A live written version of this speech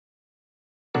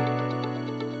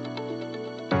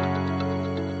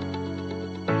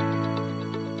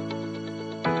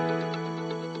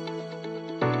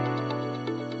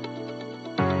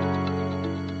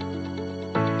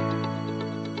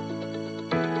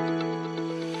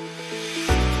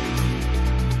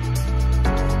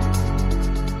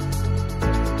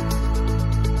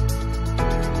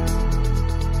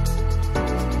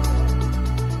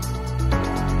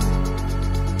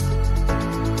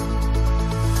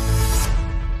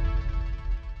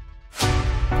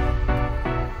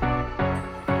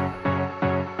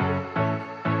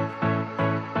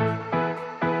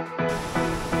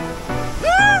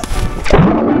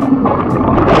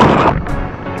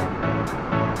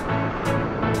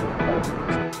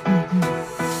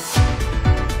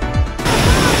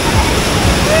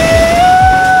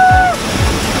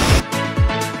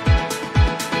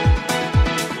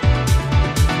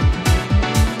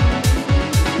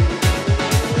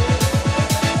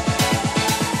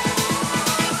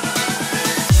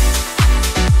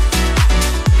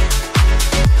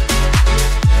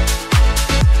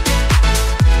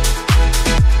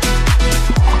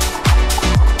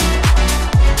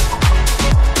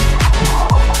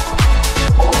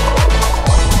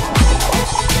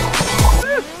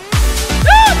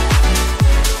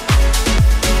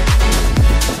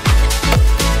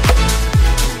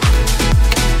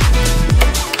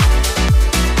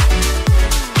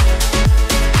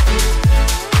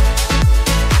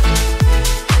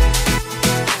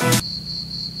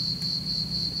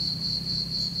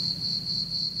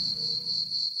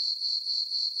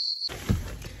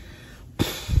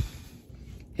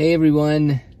Hey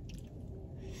everyone.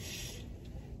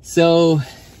 So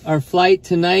our flight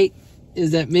tonight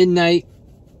is at midnight,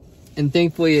 and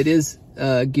thankfully it is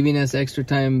giving us extra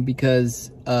time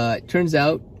because it turns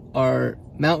out our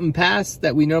mountain pass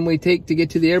that we normally take to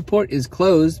get to the airport is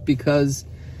closed because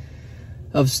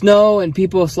of snow and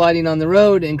people sliding on the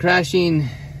road and crashing.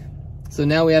 So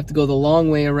now we have to go the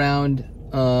long way around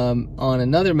on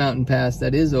another mountain pass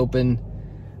that is open,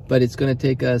 but it's going to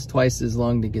take us twice as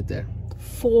long to get there.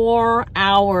 4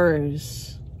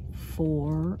 hours.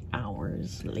 4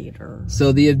 hours later.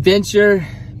 So the adventure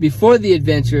before the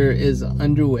adventure is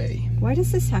underway. Why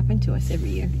does this happen to us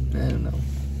every year? I don't know.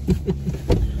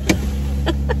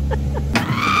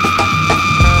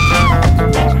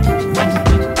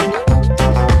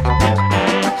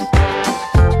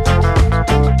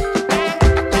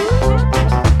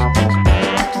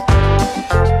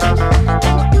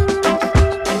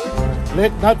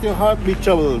 Let not your heart be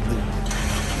troubled.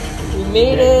 We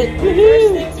made it!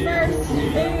 First things first,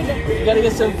 food. We gotta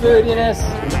get some food, Ines.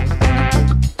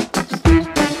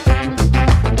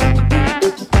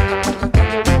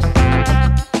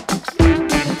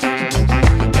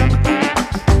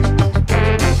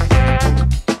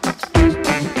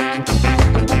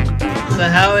 So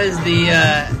how is the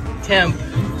temp?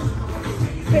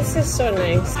 This is so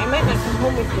nice. I might not come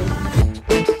home with you.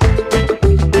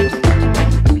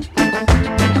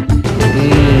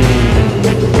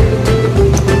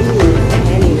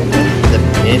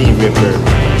 River.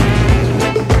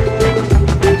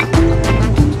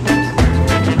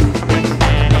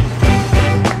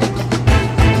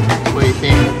 What do you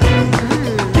think?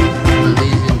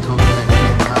 Belize and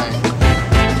coconut pie.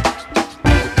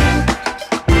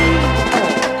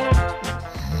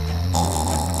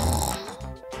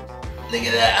 Look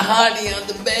at that hottie on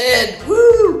the bed.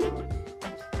 Woo!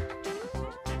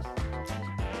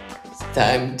 It's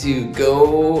time to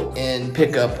go and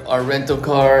pick up our rental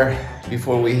car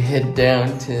before we head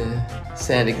down to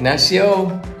San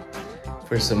Ignacio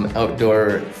for some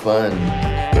outdoor fun.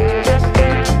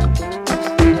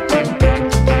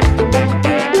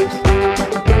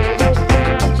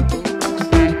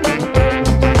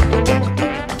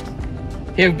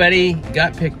 Hey everybody,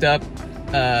 got picked up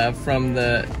from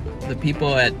the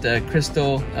people at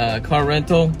Crystal Car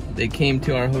Rental. They came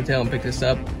to our hotel and picked us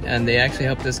up, and they actually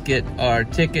helped us get our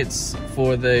tickets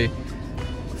for the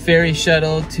ferry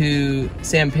shuttle to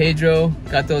San Pedro.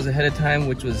 Got those ahead of time,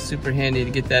 which was super handy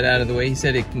to get that out of the way. He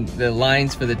said the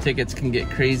lines for the tickets can get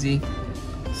crazy.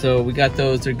 So we got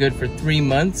those. They're good for 3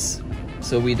 months,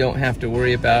 so we don't have to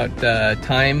worry about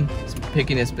time,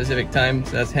 picking a specific time,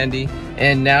 so that's handy.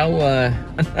 And now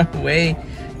on our way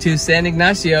to San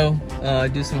Ignacio,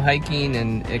 do some hiking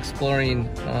and exploring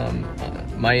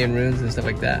Mayan ruins and stuff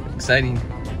like that. Exciting.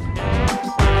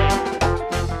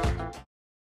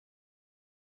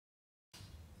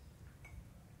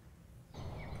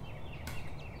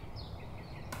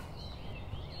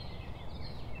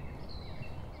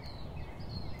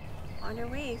 On our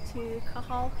way to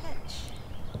Cahal Pech.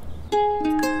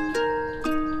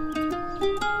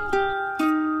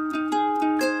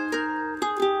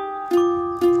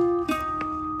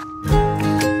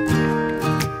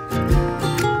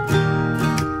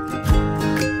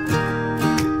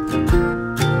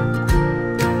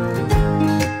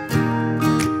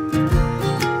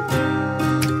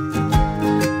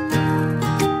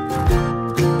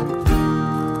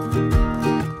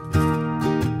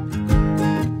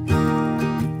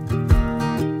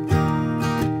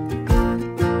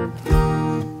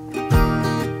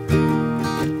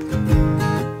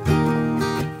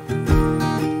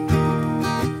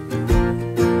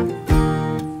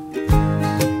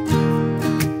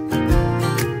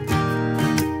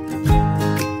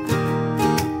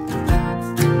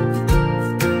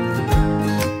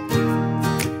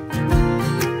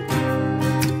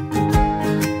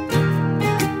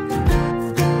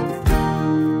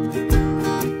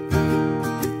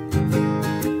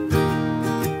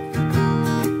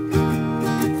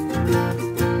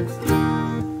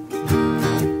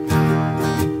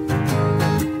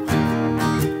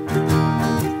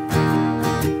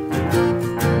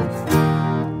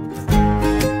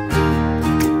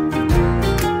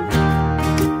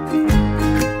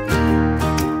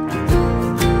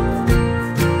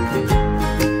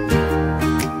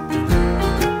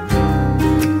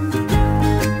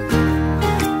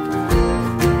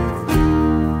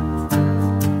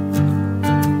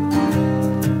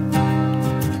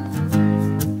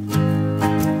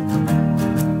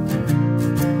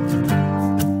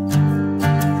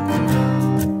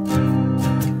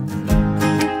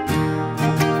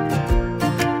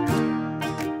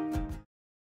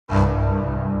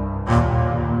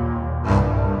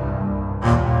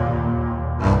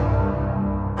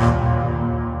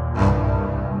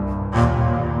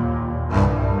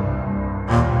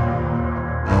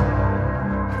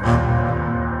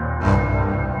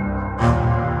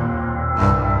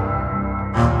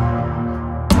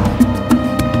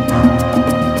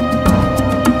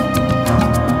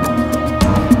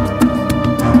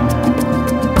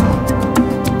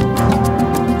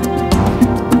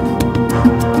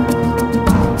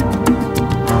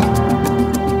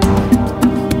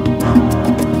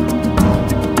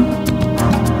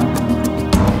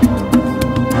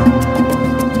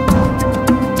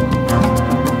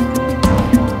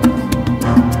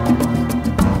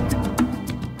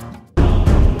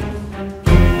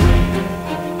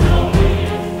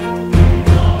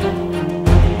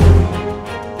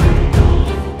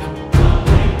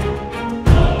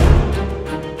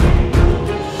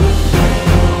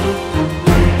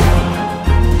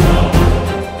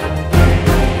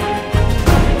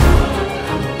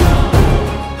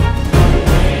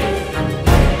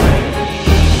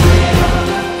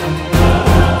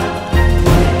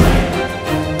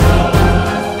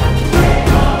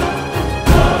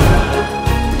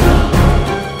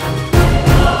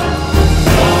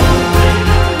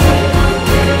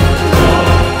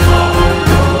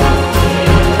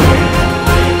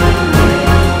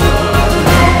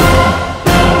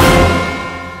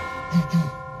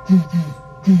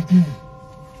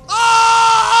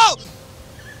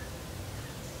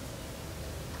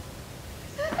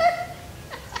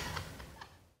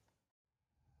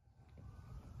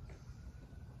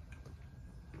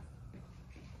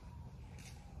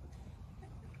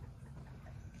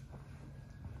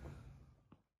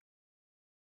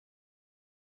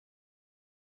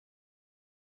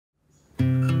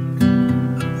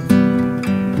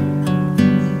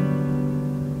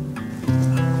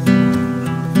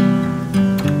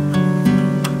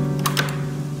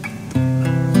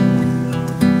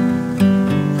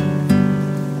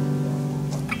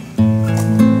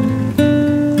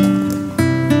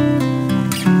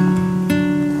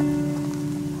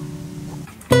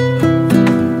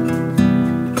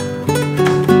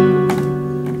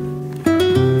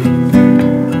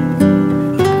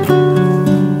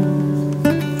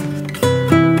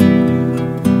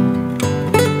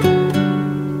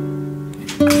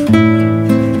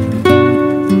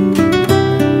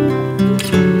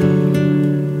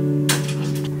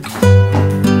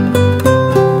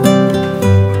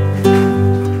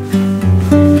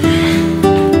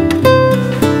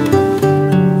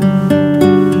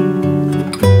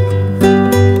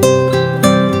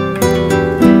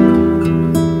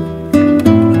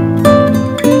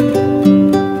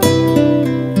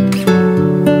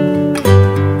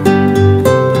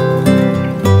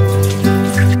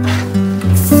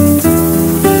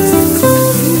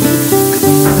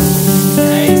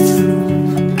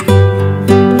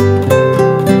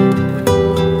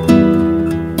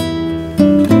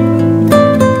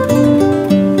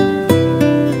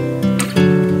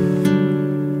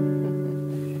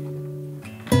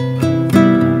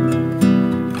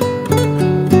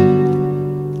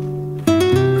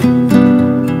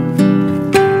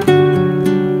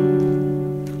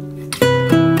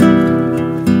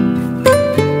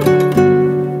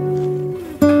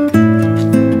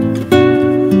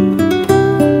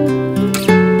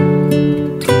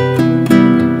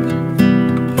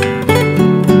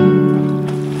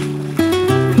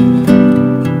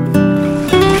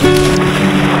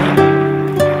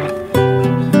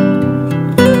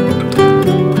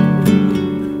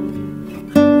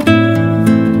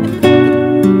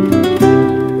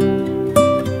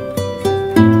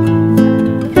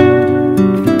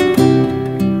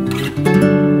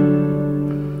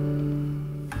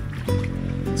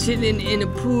 in a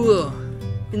pool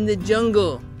in the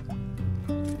jungle.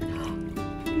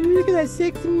 Look at that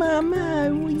sexy mama.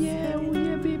 Oh yeah,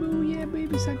 baby. Oh yeah,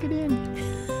 baby. Suck it in.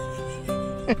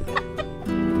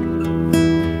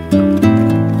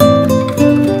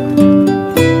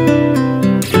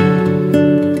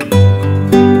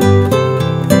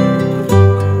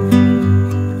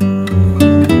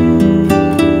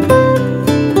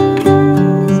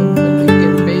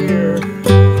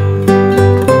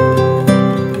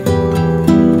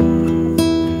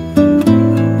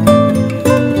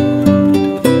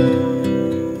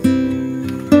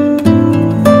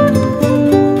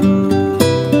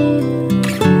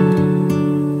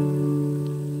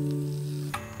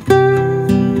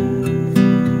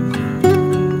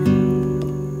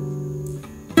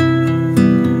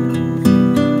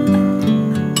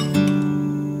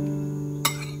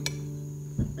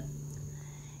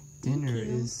 Dinner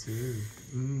is served.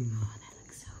 Oh, that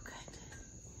looks so good.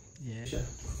 Yeah.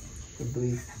 The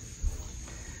Belize.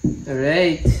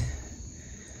 Alright.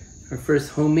 Our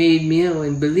first homemade meal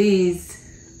in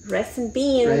Belize. Rice and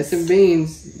beans. Rice and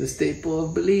beans. The staple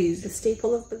of Belize. The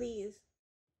staple of Belize.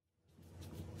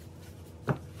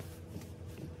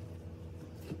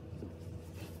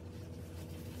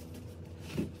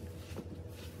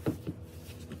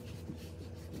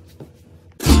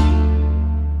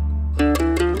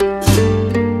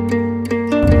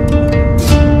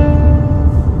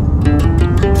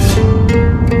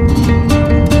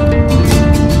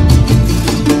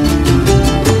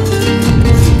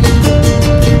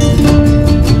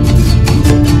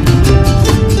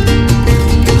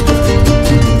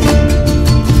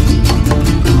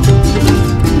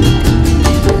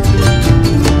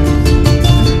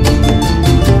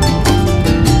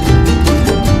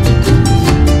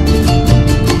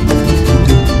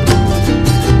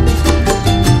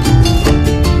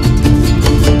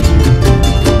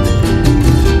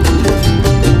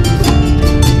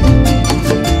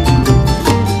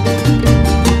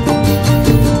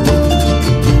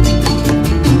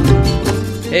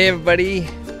 Hey everybody,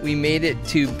 we made it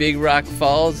to Big Rock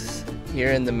Falls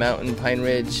here in the Mountain Pine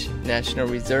Ridge National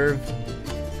Reserve.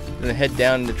 We're gonna head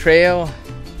down the trail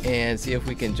and see if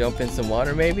we can jump in some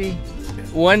water maybe.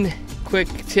 One quick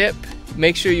tip,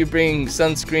 make sure you bring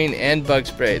sunscreen and bug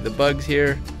spray. The bugs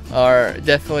here are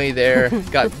definitely there.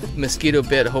 Got mosquito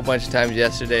bit a whole bunch of times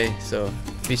yesterday, so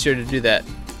be sure to do that.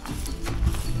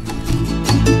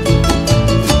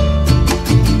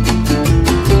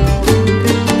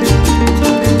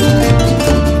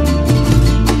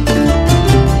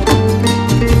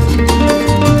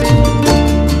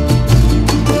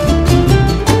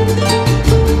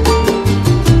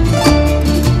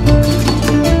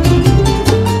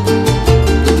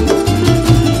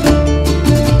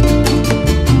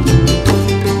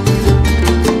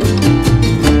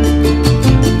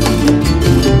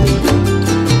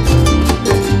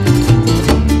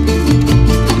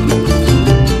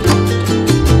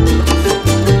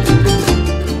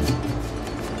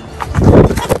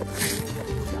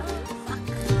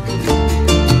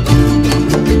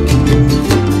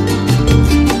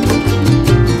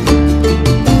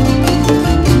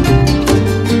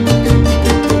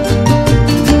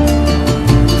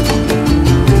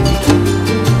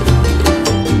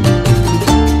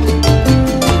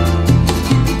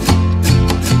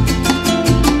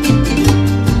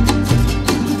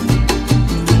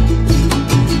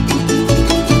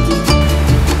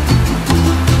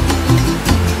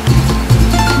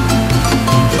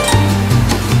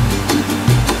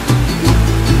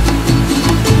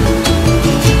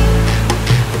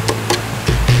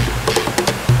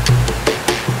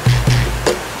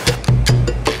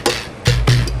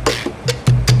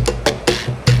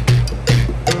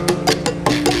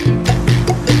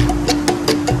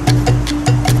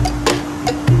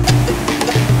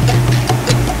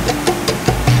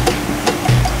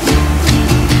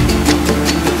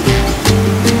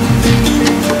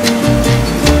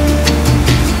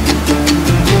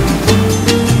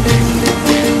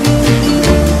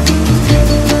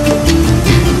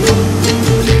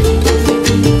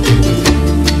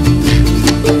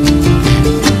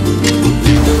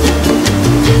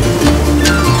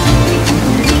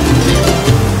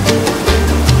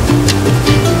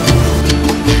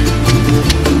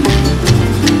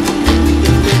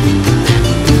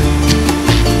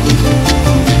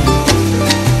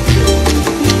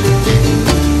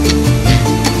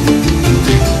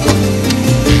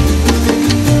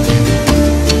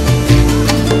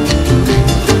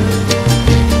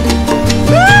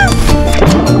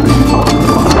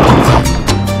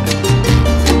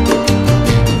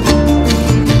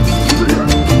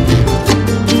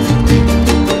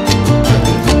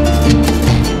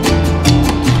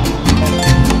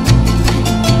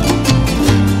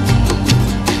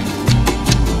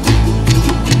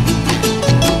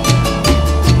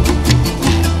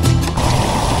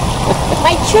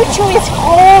 too, it's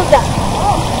cold.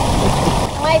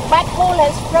 My butthole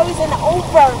has frozen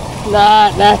over.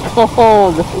 Not that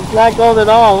cold. It's not cold at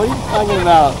all. What are you talking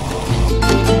about?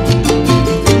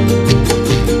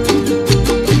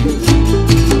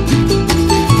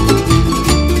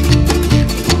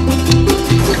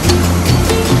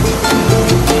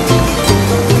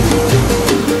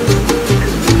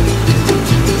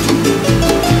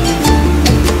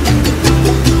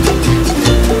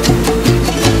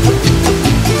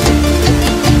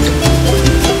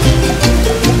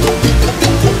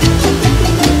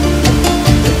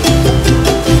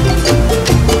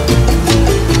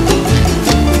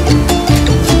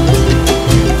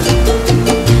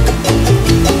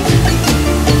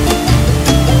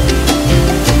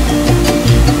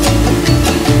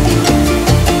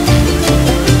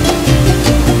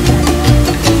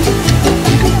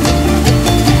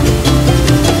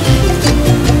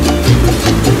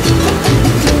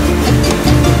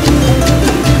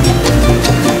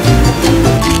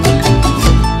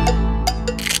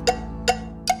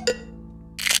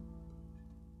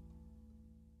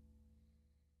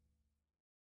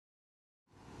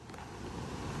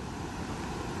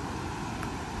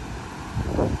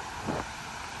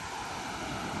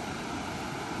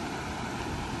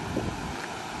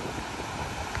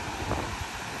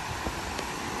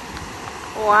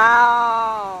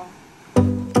 Wow.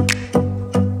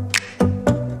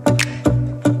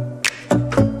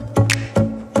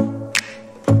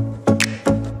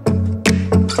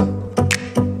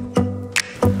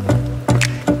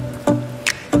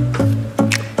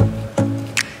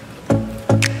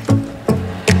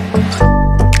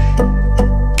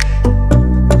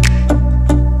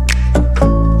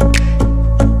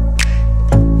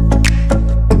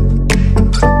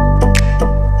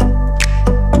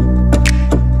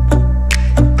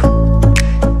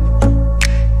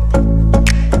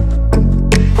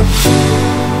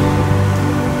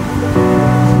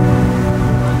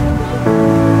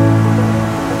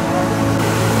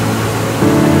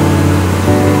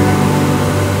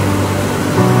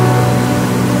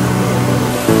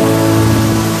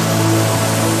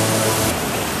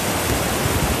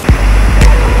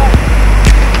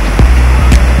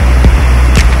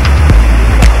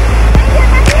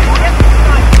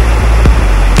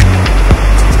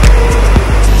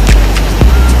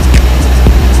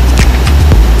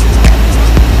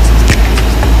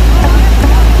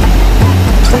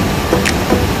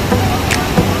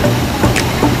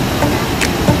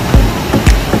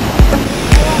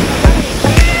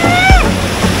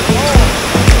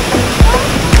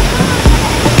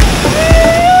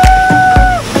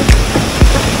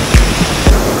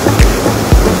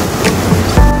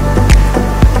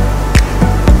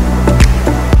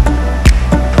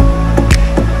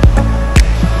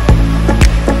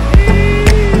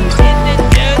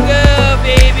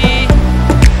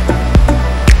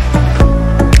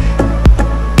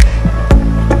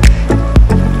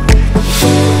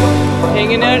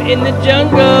 In the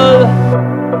jungle.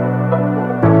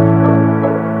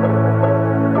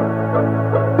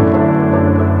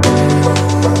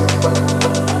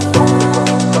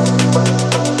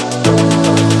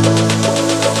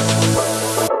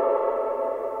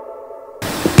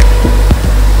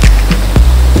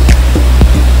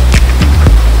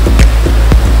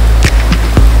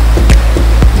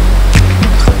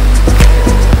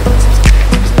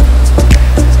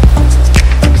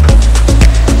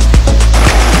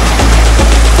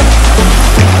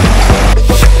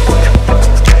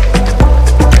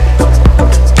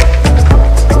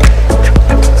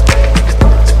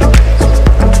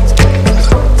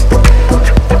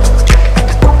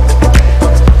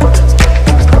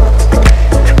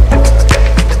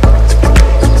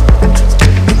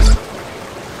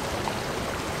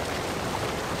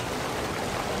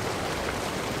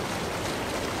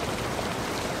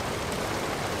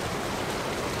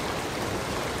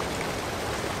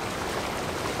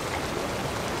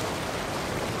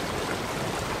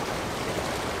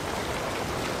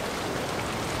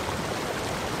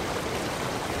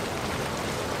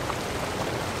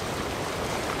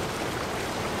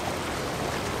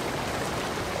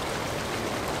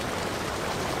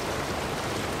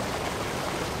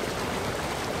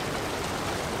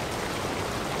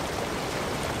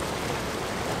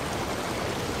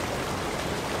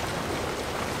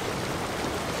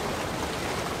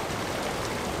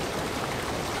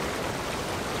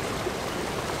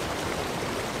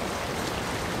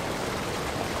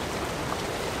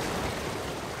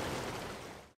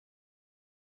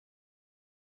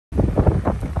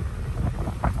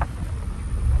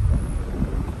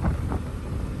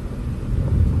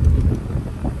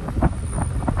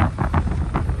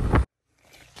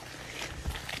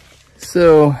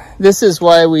 So this is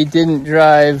why we didn't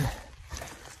drive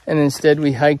and instead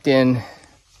we hiked in,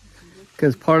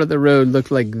 because part of the road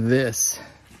looked like this.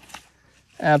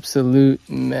 Absolute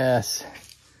mess.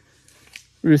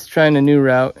 Ruth's trying a new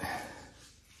route.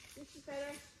 This is better.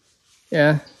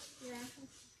 Yeah? Yeah. At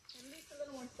least a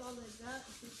little more solid.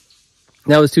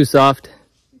 That was too soft.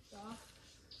 Too soft.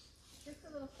 Just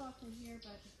a little soft in here,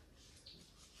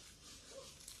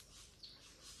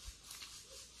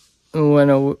 but...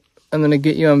 Oh, I'm gonna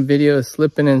get you on video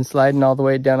slipping and sliding all the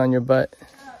way down on your butt.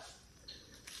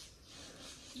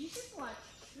 You just watch.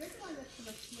 You're the one that's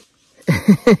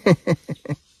gonna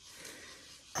slip.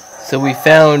 So we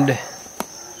found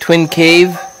Twin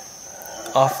Cave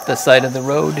off the side of the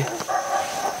road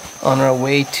on our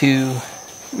way to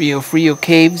Rio Frio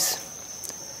Caves.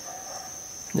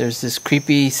 There's this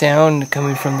creepy sound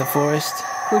coming from the forest.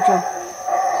 Cujo.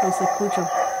 Sounds like Cujo.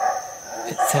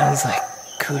 It sounds like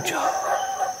Cujo.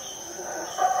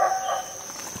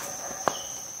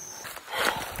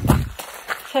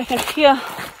 So I can feel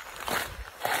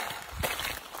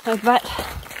my butt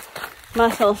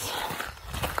muscles.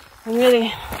 I'm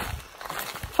really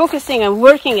focusing on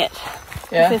working it.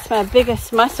 Yeah? It's my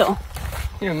biggest muscle.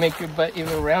 You know, make your butt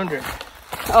even rounder.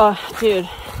 Oh, dude.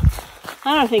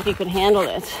 I don't think you could handle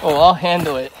it. Oh, I'll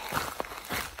handle it.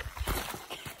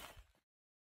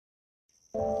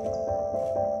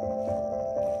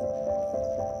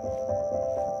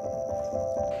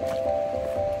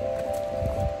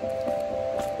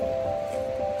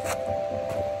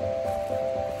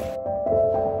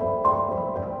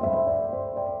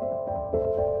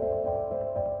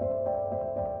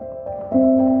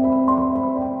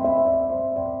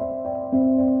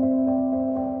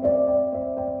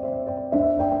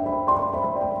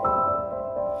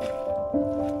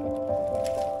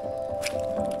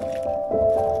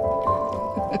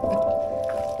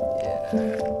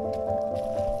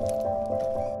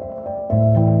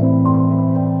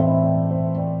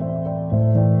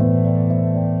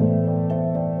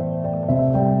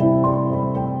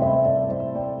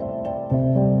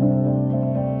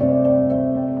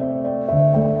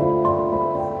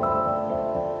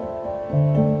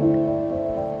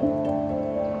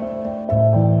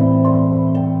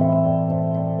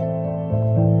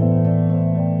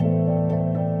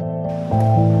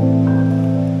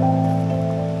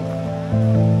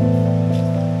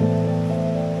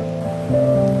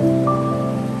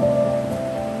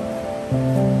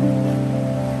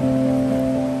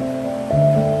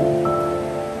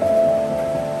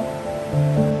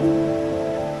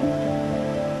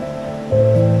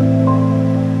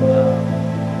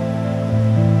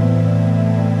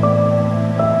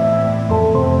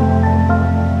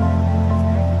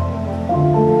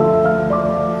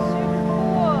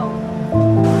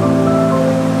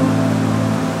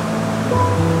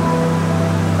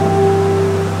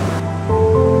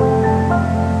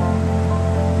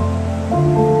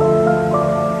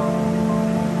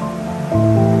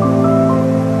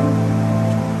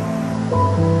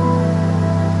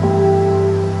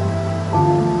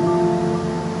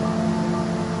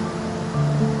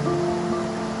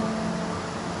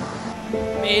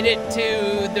 Made it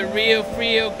to the Rio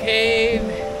Frio Cave.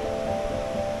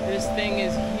 This thing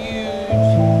is huge.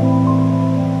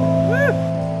 Woo!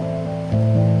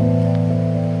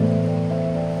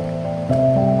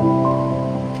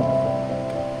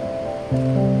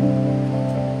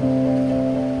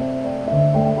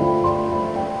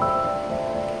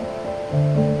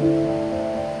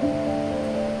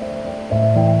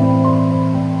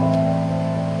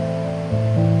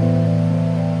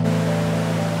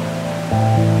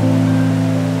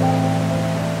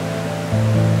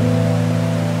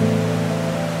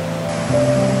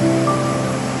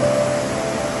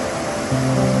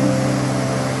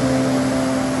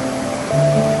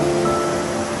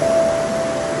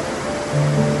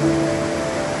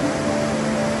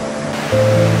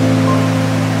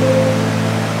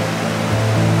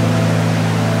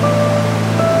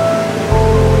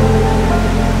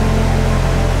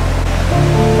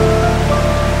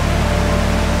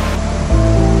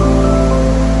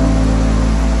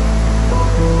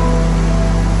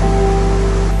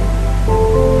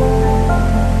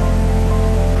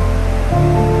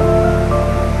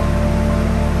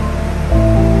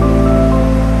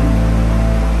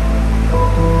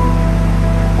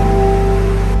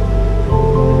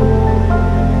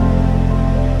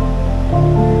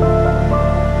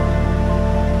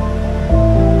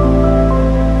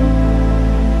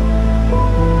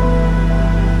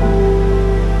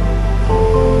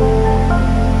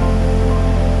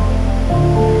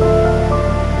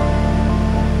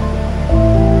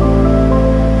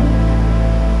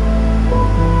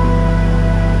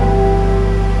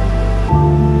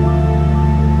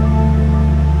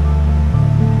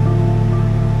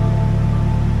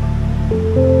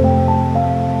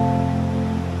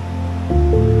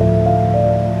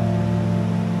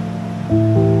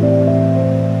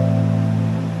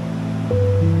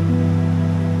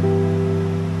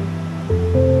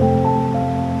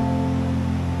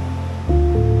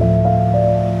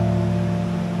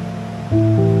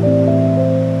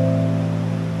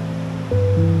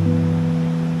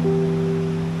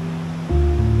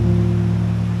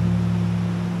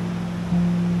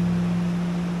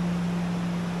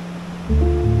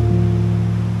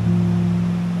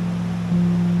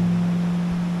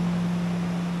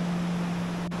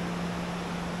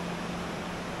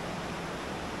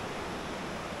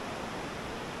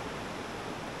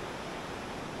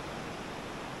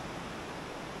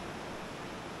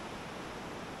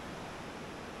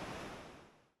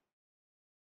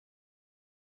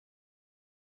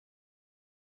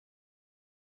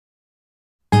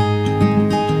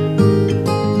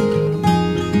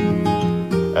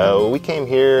 we came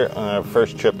here on our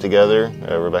first trip together,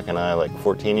 Rebecca and I, like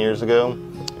 14 years ago,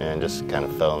 and just kind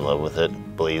of fell in love with it.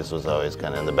 Belize was always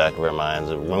kind of in the back of our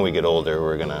minds. When we get older,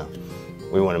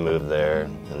 we want to move there.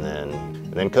 And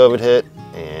then COVID hit,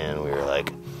 and we were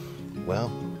like, well,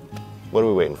 what are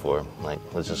we waiting for? Like,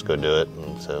 let's just go do it.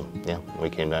 And so, yeah, we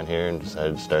came down here and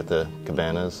decided to start the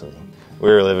Cabanas. And we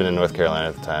were living in North Carolina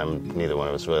at the time. Neither one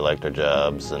of us really liked our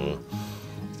jobs, and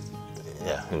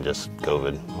yeah, and just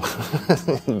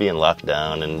COVID, being locked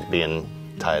down and being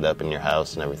tied up in your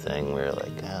house and everything. We were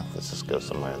like, yeah, let's just go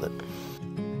somewhere that.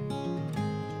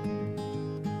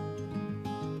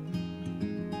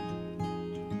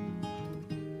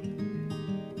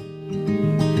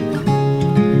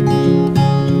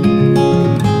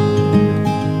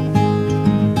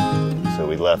 So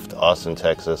we left Austin,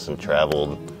 Texas, and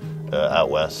traveled out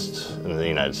west in the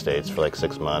United States for like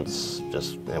 6 months.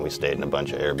 And we stayed in a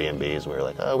bunch of Airbnbs. We were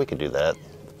like, oh, we could do that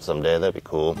someday. That'd be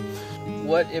cool.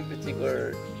 What in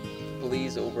particular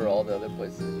Belize over all the other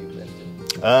places you've been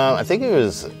to? I think it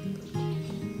was,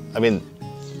 I mean,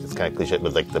 it's kind of cliche,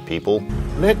 but like the people.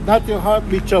 Let not your heart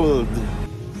be troubled.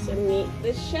 So meet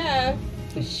the chef.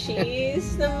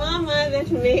 She's the mama that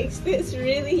makes this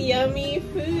really yummy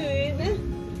food.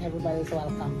 Everybody's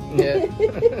welcome. Yeah.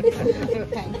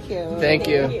 Thank you. Thank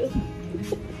you.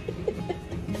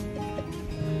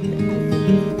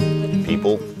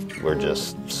 People were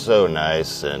just so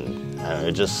nice, and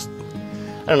I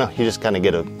don't know, you just kind of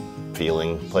get a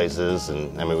feeling places.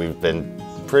 And I mean, we've been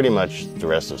pretty much the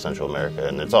rest of Central America,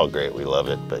 and it's all great. We love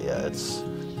it, but yeah, it's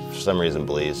for some reason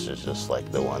Belize is just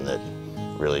like the one that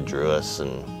really drew us.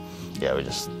 And yeah, we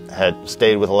just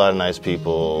stayed with a lot of nice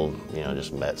people, you know,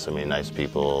 just met so many nice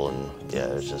people, and yeah,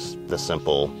 it was just the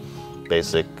simple,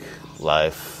 basic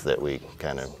life that we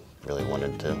kind of really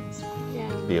wanted to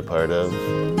be a part of.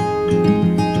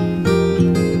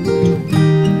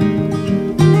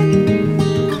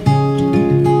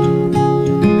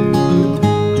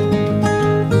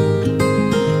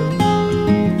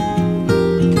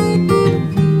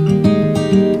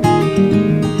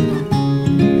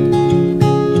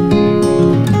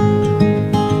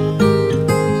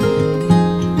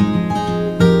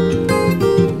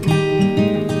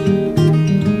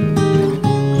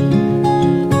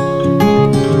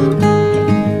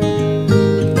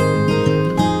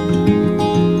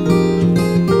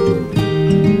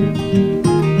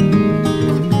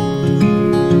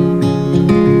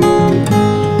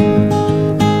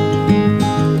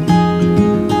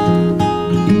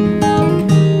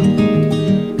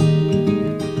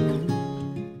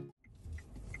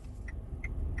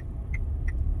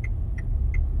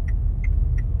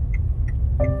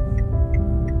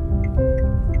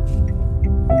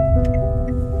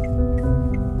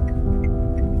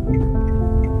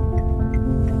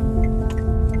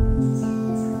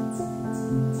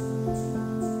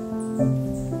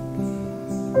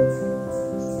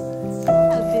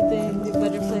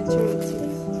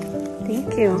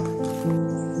 Thank you.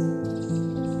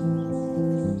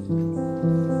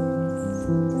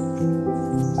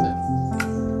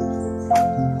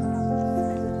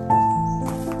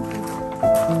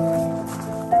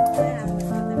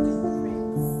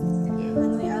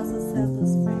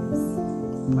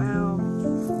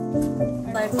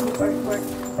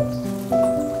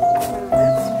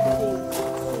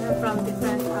 From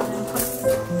different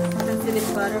can see the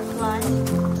butterfly,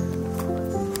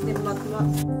 the block.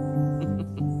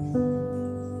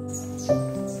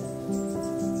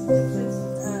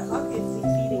 Obviously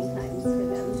feeding times for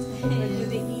them. Or do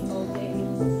they eat all day?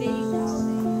 They eat all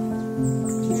day.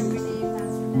 Every day you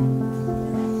pass for them.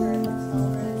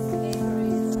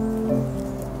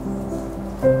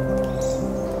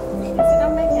 Is it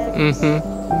on my head? Mm-hmm.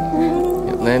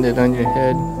 It landed on your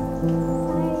head.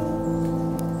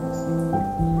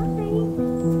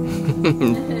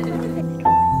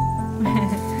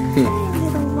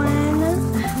 Little one.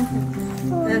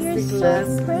 That's the glass.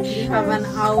 You have an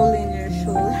owl in your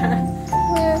shoulder.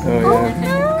 Oh,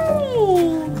 yeah.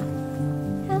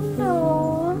 Hi. Hello.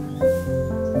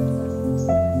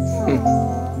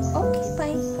 Okay,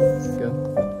 bye. Go.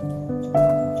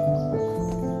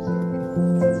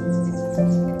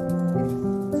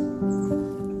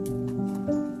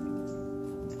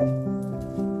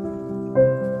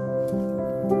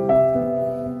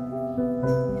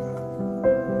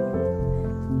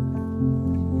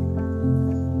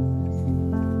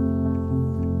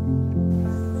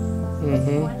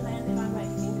 Mm-hmm. One landed on my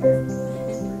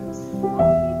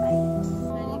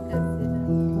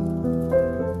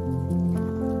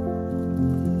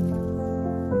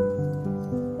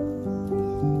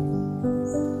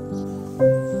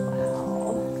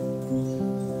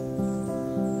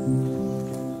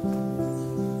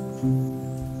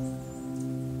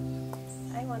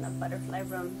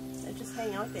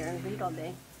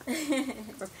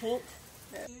For paint.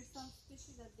 There's some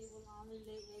species that they will only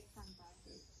lay eggs on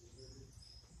bugs.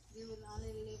 They will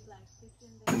only live like 15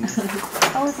 days.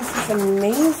 Oh, this is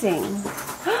amazing.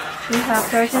 We have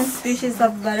certain species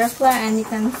of butterfly, and you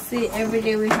can see every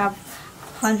day we have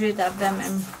hundreds of them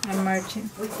emerging.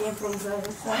 We came from the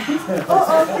other side.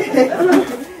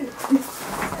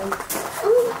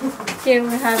 Here we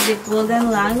have the golden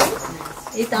language.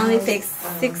 It only takes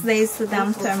 6 days for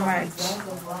them to emerge.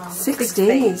 6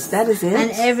 days, that is it?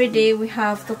 And every day we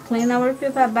have to clean our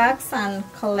paper bags and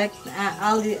collect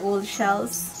all the old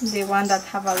shells, the ones that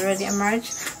have already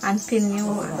emerged, and pin new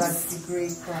ones.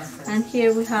 And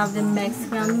here we have the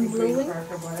Mexican bluewing.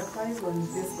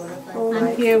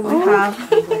 And here we have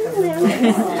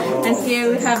and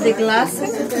here we have the glass,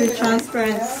 the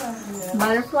transparent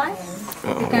butterfly.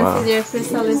 You can see their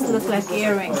chrysalis look like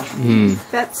earrings.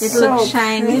 That's It so looks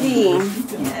shiny. pretty.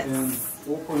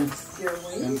 Open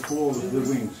and close the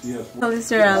wings, yes.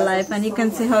 Chrysalis are alive, and you can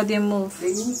see how they move.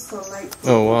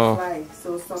 Oh wow.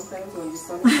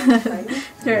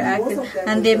 They're active,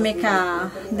 and they make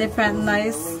a different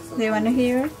noise. Do you want to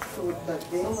hear it?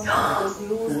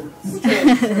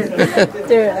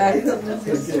 They're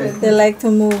active. They like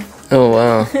to move. Oh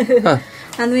wow. Huh.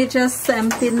 And we just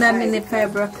pin them in the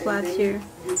fiber cloth here.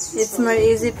 It's more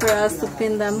easy for us to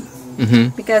pin them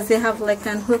because they have like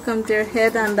an hook on their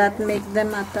head, and that makes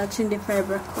them attach in the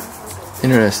fiber cloth.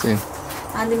 Interesting.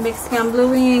 And the Mexican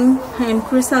bluewing and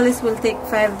chrysalis will take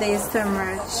 5 days to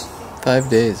emerge. 5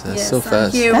 days. That's so and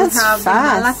fast. here That's we have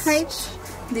fast. the malachite,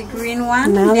 the green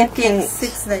one. They take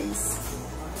 6 days.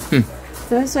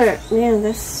 Those are, man,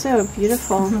 that's so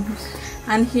beautiful.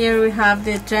 And here we have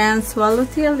the giant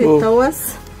swallowtail, the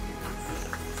toas.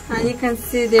 And you can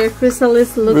see their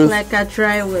chrysalis look Ruth. like a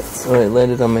dry wood. Oh, it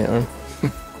landed on my arm.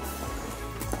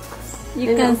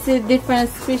 You can see different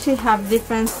species have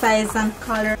different size and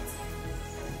color.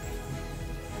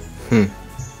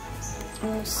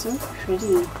 Oh, so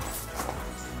pretty.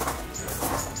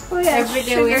 Oh, yeah, Every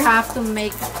day we have to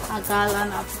make a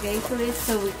gallon of Gatorade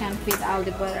so we can feed all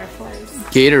the butterflies.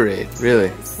 Gatorade,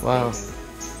 really? Wow.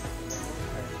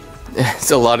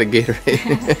 It's a lot of Gatorade.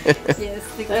 Yes,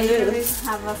 the Gatorades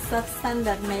have a substance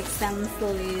that makes them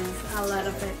release a lot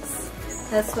of eggs.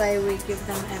 That's why we give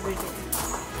them every day.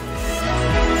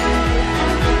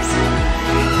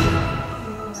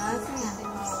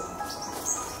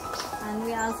 And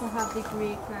we also have the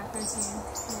Greek crackers here.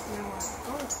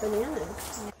 Oh, it's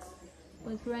bananas.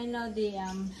 But right now the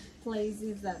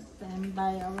places that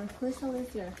buy our chrysalis,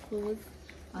 their food,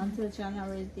 until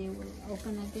January they will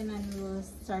open again and we will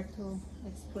start to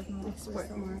export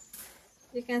more.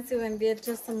 You can see when they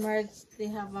just emerge, they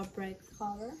have a bright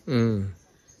color.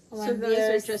 So those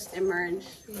are just emerged.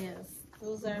 Yes,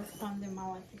 those are from the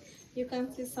mouth. You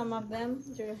can see some of them,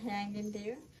 they're hanging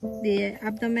there. The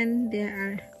abdomen, they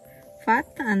are fat,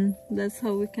 and that's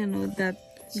how we can know that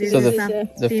this So is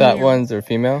the fat ones are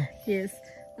female? Yes,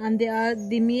 and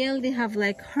the male, they have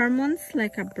like hormones,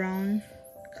 like a brown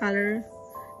color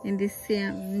in the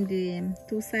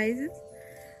two sizes,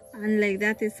 and like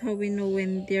that is how we know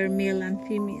when they're male and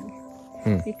female,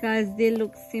 because they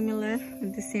look similar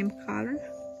with the same color.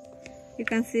 You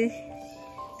can see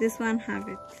this one have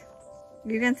it.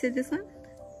 You can see this one.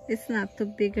 It's not too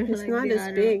big. It's like not the as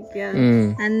other. big, yeah.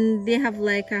 And they have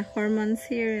like a hormones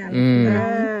here and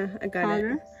brown I got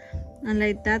color, it. and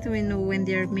like that we know when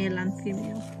they're male and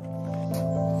female.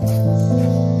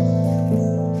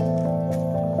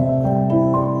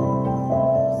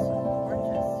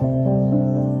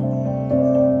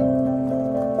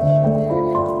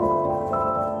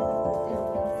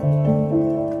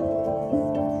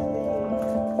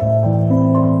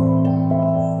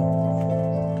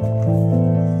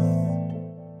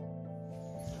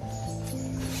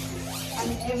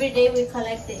 Every day we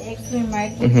collect the eggs, we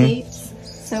mark the dates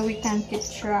so we can keep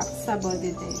tracks about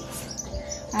the dates.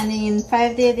 And in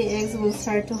 5 days the eggs will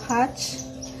start to hatch.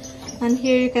 And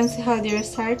here you can see how they're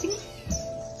starting.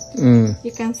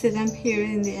 You can see them here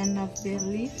in the end of the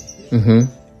leaf.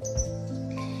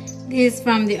 This is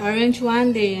from the orange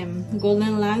one, the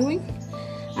golden language.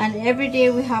 And every day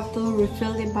we have to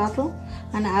refill the bottle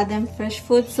and add them fresh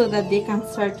food so that they can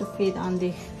start to feed on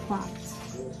the plants.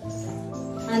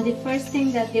 And the first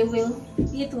thing that they will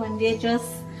eat when they just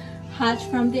hatch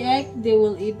from the egg, they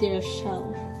will eat their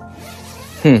shell.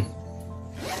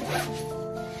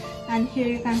 And here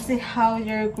you can see how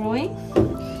they're growing.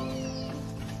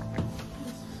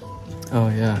 Oh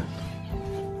yeah.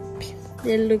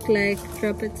 They look like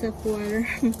droplets of water.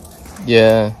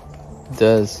 Yeah, it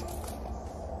does.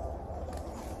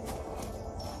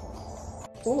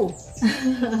 Oh,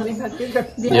 they got bigger.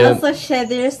 They Yeah. also shed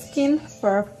their skin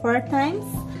for 4 times.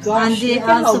 Gosh, and they look at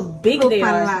how also big poop they a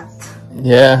are. lot.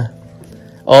 Yeah.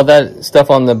 All that stuff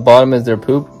on the bottom is their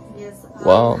poop? Yes.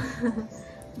 Wow.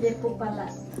 They poop a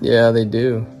lot. Yeah, they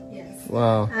do. Yes.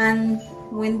 Wow. And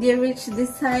when they reach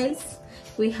this size,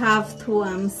 we have to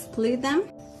split them.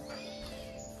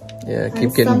 Yeah, And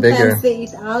keep getting bigger. sometimes they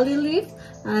eat all the leaf,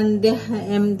 and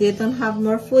they don't have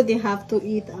more food. They have to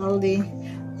eat all the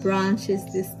branches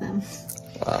this time.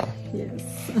 Wow. Yes.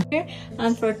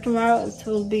 And for tomorrow, it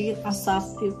will be a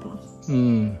soft pupa.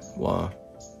 Wow.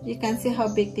 You can see how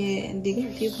big the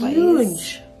pupa is.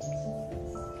 Huge.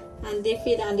 And they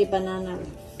feed on the banana.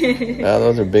 Wow,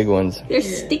 those are big ones. They're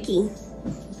sticky.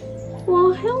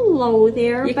 Well, hello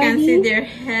there, You buddy. can see their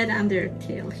head and their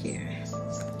tail here.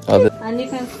 Oh, And you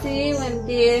can see when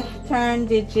they turn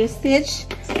the G stage,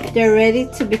 they're ready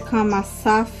to become a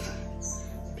soft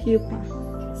pupa,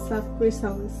 soft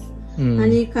chrysalis.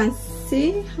 And you can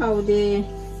see how they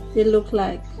look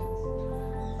like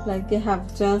they have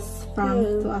just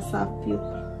formed to a soft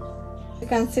pupa. You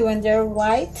can see when they're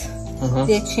white,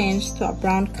 they change to a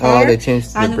brown color. Oh, they change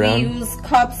to the and brown. we use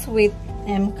cups with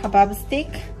kebab stick.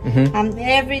 And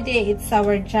every day it's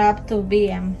our job to be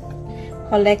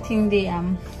collecting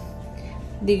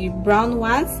the brown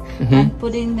ones and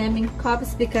putting them in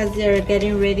cups because they're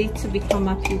getting ready to become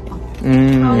a pupa.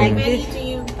 How Like many this. do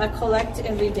you collect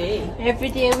every day? Every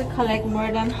day we collect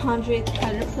more than 100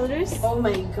 caterpillars. Oh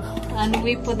my god. And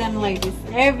we put them like this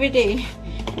every day.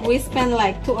 We spend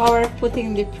like 2 hours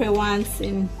putting the pre ones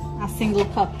in a single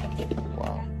cup.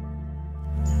 wow.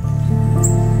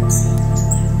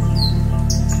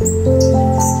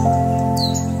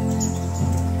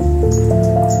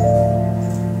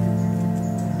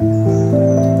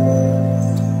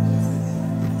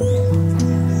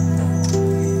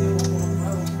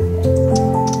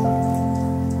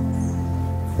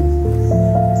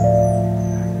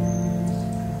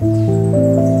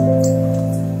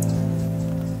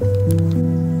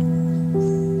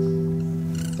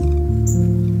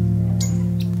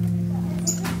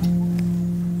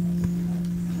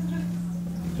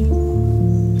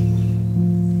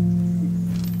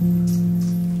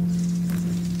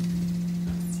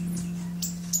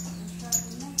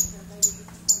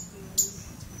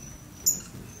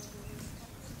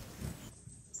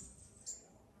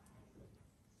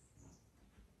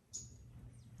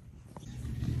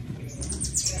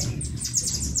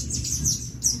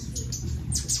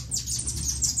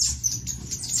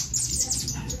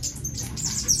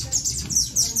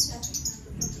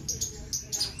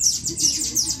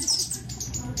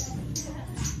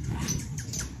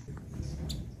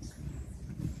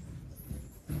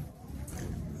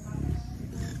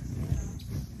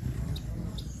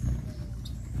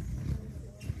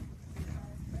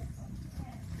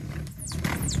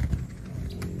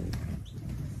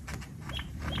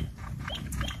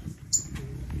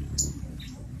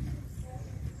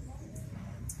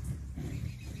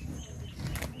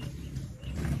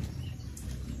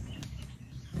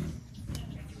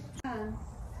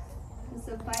 It's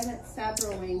a violet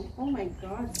sabrowing. Oh my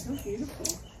god, so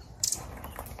beautiful.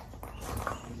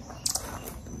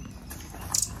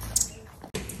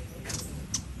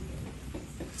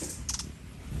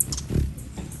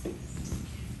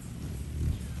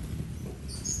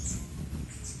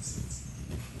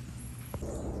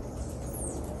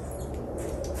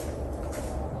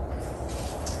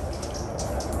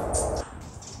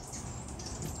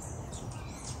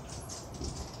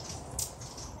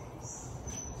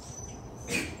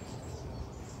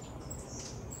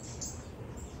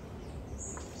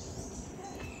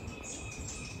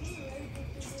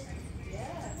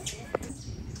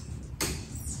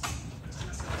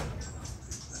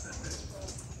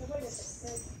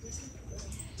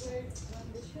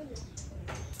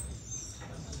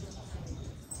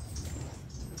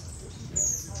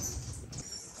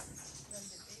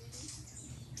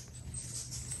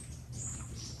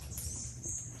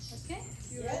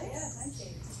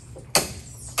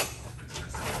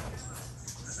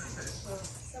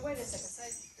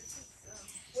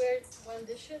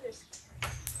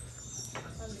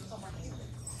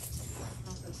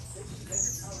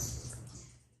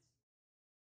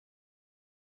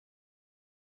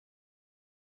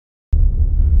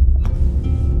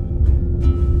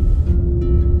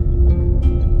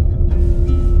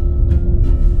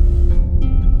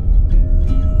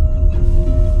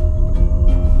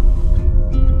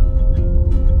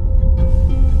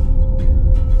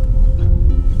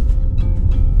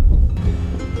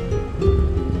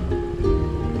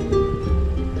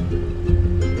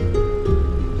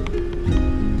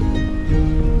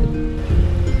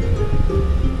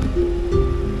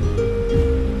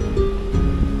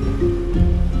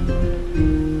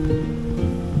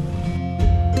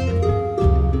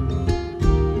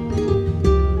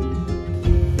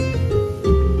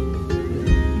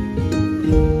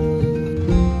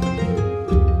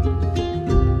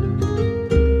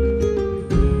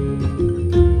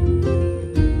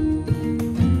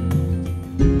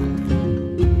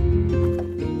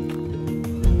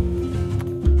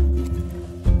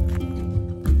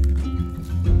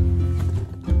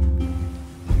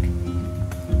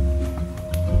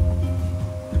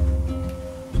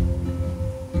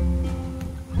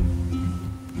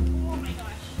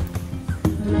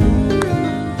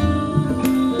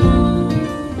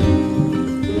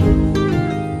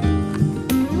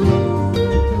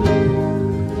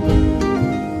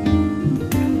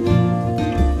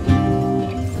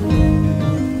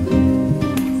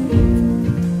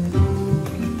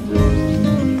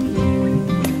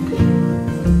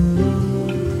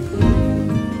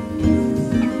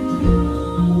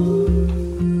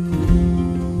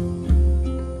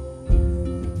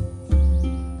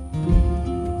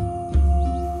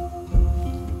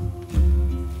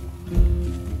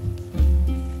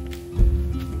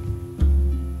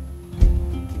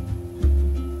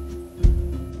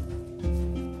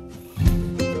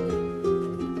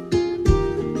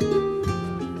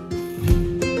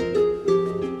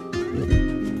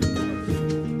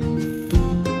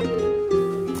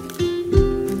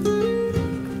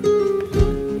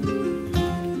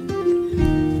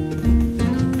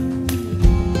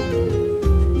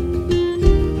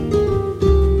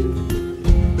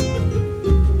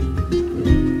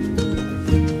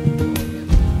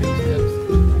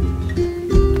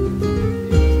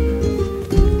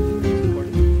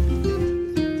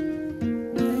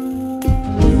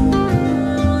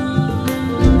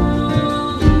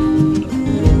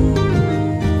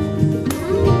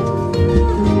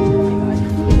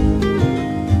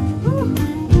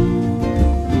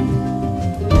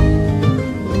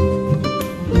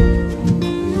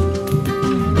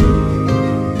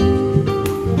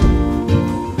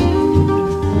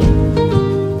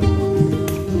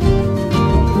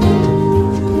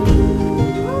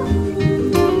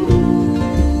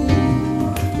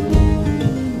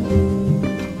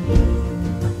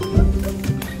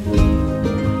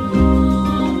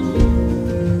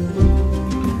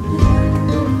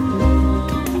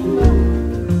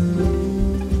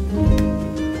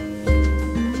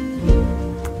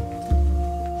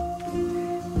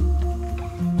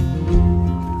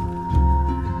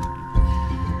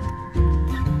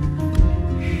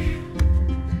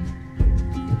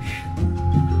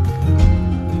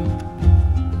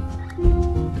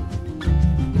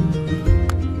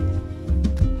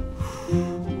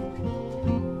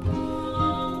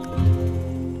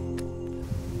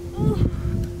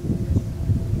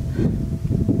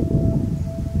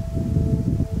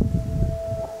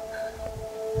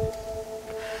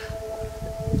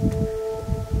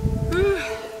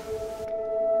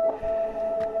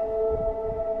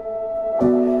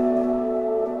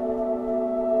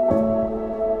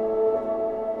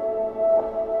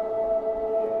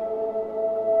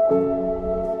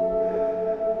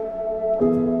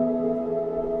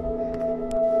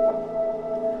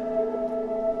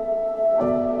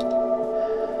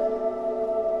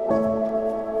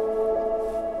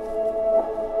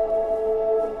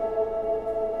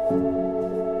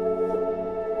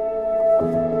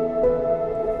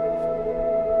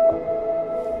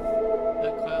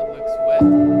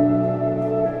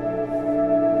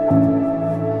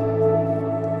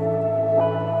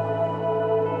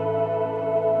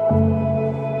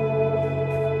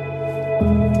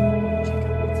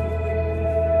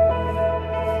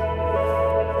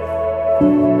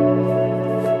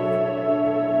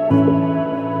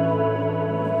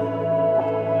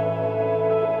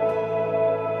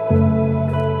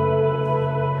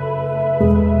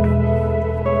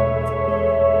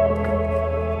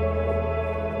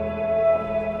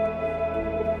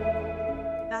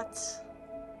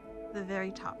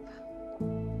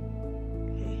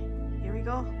 we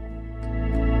go.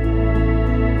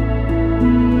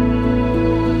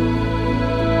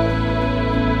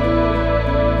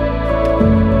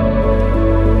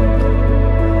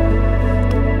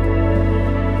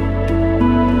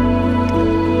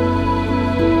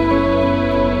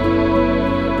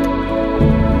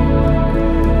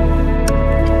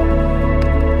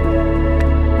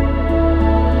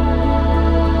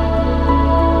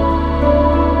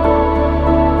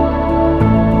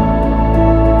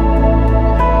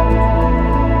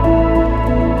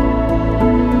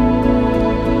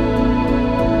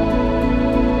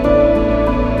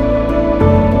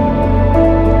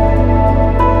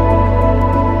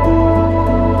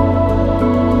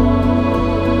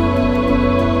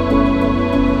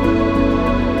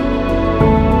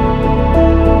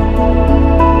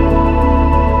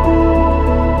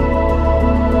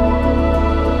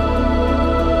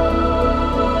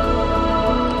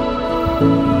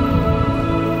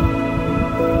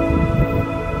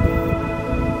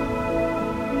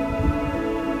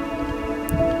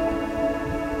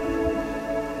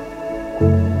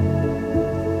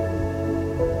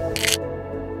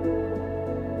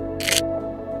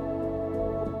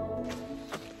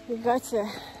 We got to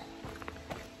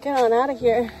get on out of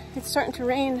here. It's starting to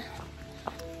rain,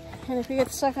 and if we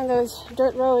get stuck on those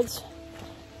dirt roads,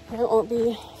 it won't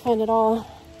be fun at all.